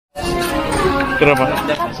Berapa?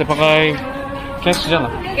 Saya pakai cash aja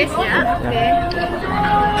lah. Cash ya? Oke.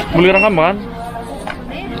 Boleh rekam kan?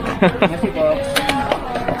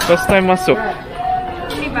 First time masuk.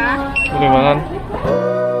 Ini Pak. Boleh makan.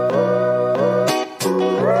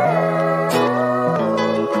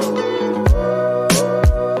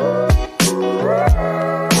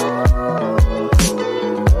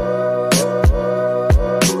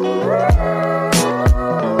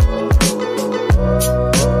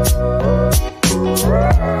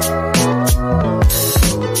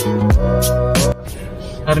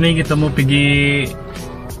 Hari ini kita mau pergi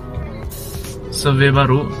survey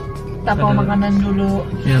baru. Tapau makanan dulu.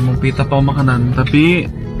 Ya, mau pergi tapau makanan. Tapi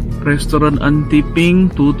restoran Antiping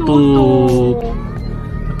tutup.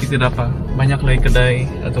 Tapi tidak apa, banyak lagi kedai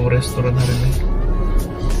atau restoran hari ini.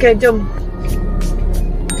 Oke, jom.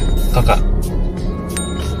 Kakak.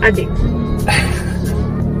 Adik.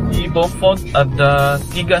 Di Beaufort ada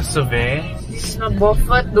 3 survey.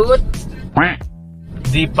 Beaufort, dude.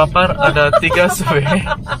 Di Papar ada 3 survey.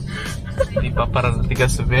 Di Papar ada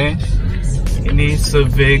 3 survey. Ini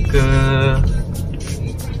survey ke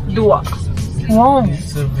 2. Wow.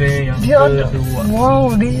 Survey yang kedua.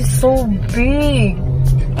 Wow, this is so big.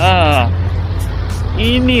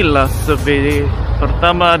 Inilah survey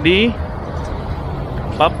pertama di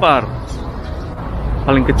Papar.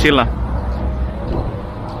 Paling kecil lah.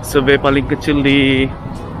 Survey paling kecil di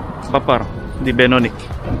Papar, di Benoni.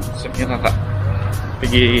 Siapnya kakak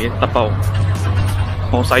pergi tapau,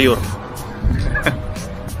 mau sayur.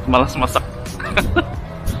 Malas masak.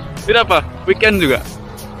 Tidak apa, weekend juga.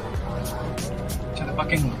 Cara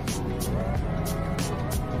pakai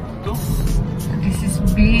tuh. This is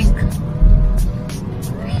big,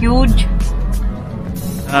 huge.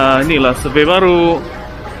 Inilah survey baru.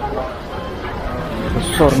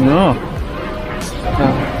 Besarnya.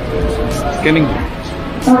 Scanning.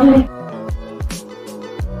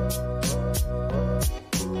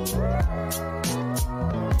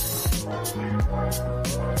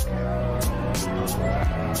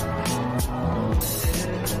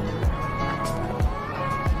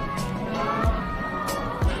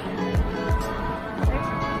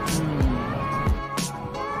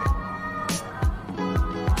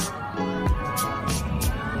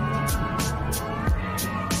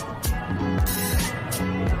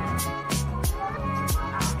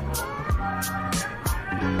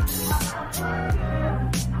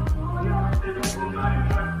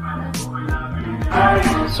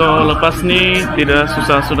 So lepas ni tidak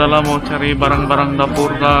susah, sudahlah mau cari barang-barang dapur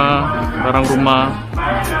lah, barang rumah,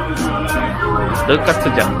 dekat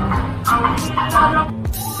saja.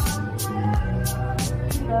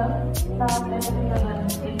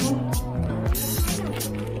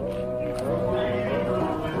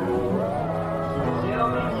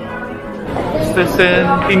 Stesen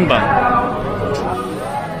timbang.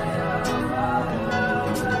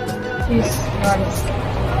 This rice.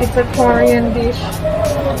 It's a Korean dish.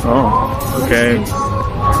 Oh, okay.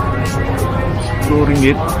 10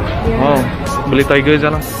 ringgit. Yeah. Wow, beli tiger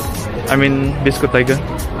aja lah. I mean, biskuit tiger.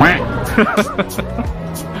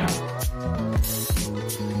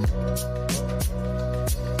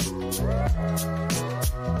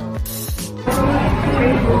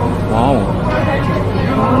 Wow.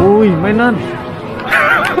 Uy, mainan.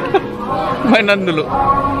 Mainan dulu.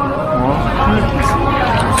 Oh.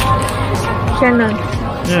 Shannon.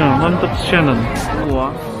 Ya, mantap Shannon.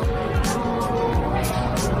 Wah.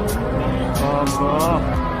 Apa?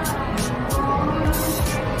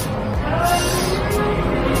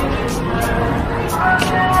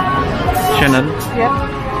 Shannon. Yep.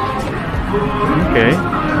 Okay.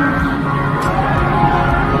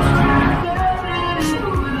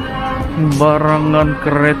 Barangan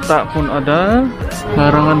kereta pun ada,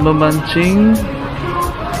 barangan memancing,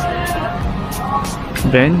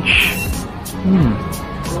 bench.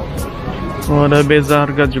 Oh, ada beza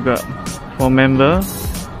harga juga for member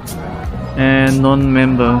and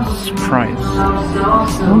non-members price.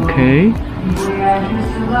 Okay.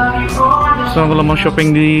 So kalau mau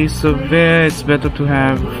shopping di Survey, it's better to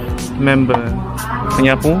have member.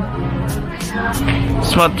 Penyapu,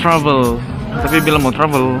 smart travel. Tapi bila mau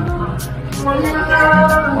travel,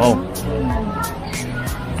 oh,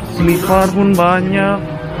 slipper pun banyak,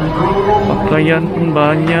 pakaian pun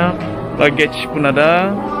banyak, luggage pun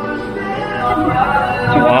ada.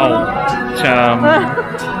 Wow, macam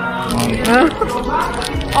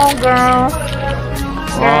Oh girl.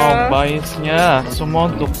 wow, baisnya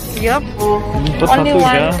semua untuk Yup. untuk Only satu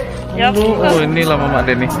one. ya. Yup. Oh, inilah Mama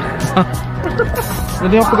Denny.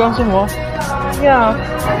 Jadi aku pegang semua. Yeah.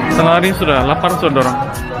 Setengah hari sudah, lapar sudah orang.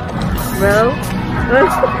 Well.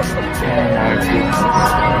 Oh my goodness.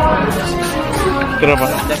 Berapa?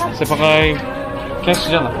 Saya pakai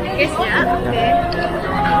cash aja lah. Cash ya? Oke.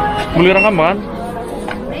 Boleh rekaman?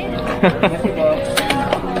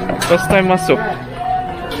 First time masuk.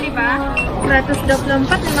 Ini Pak,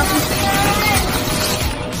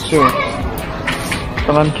 124,50. So,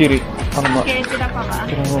 tangan kiri. Tangan Oke, tidak apa-apa.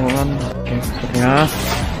 kiri kanan. Oke, ya.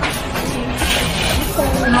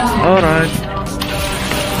 Alright.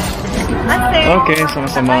 Oke,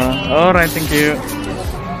 sama-sama. Alright, thank you.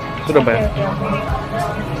 Sudah bayar.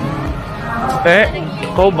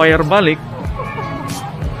 Kau bayar balik?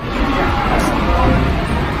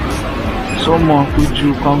 Semua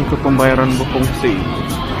tuju kau ke pembayaran berfungsi.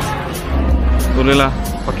 Bolehlah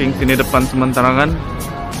parking sini depan sementara kan,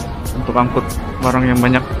 untuk angkut barang yang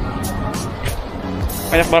banyak.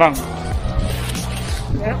 Banyak barang.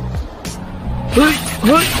 Ya.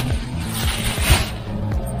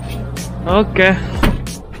 Oke.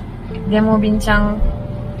 Dia mau bincang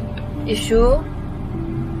isu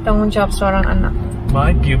tanggung jawab seorang anak.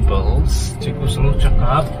 My pupils, cikgu selalu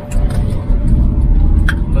cakap,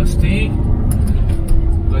 pasti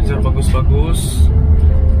belajar bagus-bagus,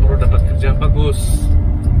 baru dapat kerja bagus,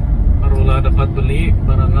 barulah dapat beli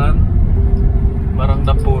barang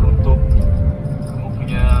dapur untuk kamu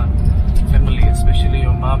punya family, especially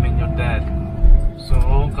your mom and your dad. So,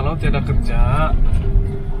 kalau tidak kerja,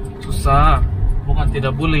 susah, bukan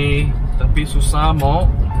tidak boleh, tapi susah mau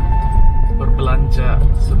berbelanja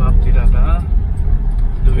sebab tidak ada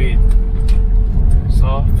duit.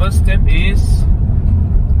 So, first step is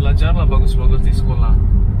belajarlah bagus-bagus di sekolah.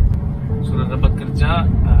 Sudah dapat kerja,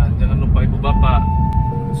 jangan lupa ibu bapak.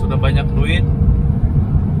 Sudah banyak duit,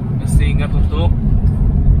 mesti ingat untuk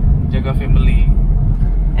jaga family.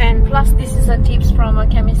 And plus, this is a tips from a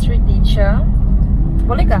chemistry teacher.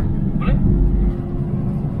 Boleh kah? Boleh?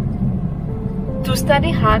 To study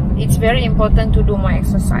hard, it's very important to do more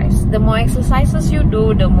exercise. The more exercises you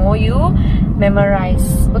do, the more you memorize.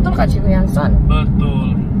 Betul kah Cikgu Yanson?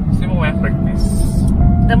 Betul. Mesti mau practice.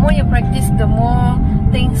 The more you practice, the more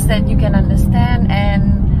things that you can understand.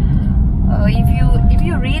 And if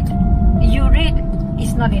you read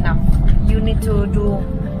is not enough. You need to do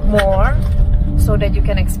more so that you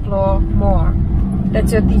can explore more. That's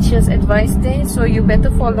your teacher's advice there. So you better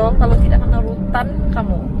follow. Kalau tidak kena rutan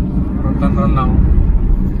kamu. Rutan renang.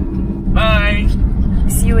 Bye.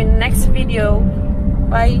 See you in next video.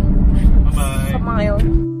 Bye. Bye.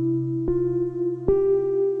 Smile.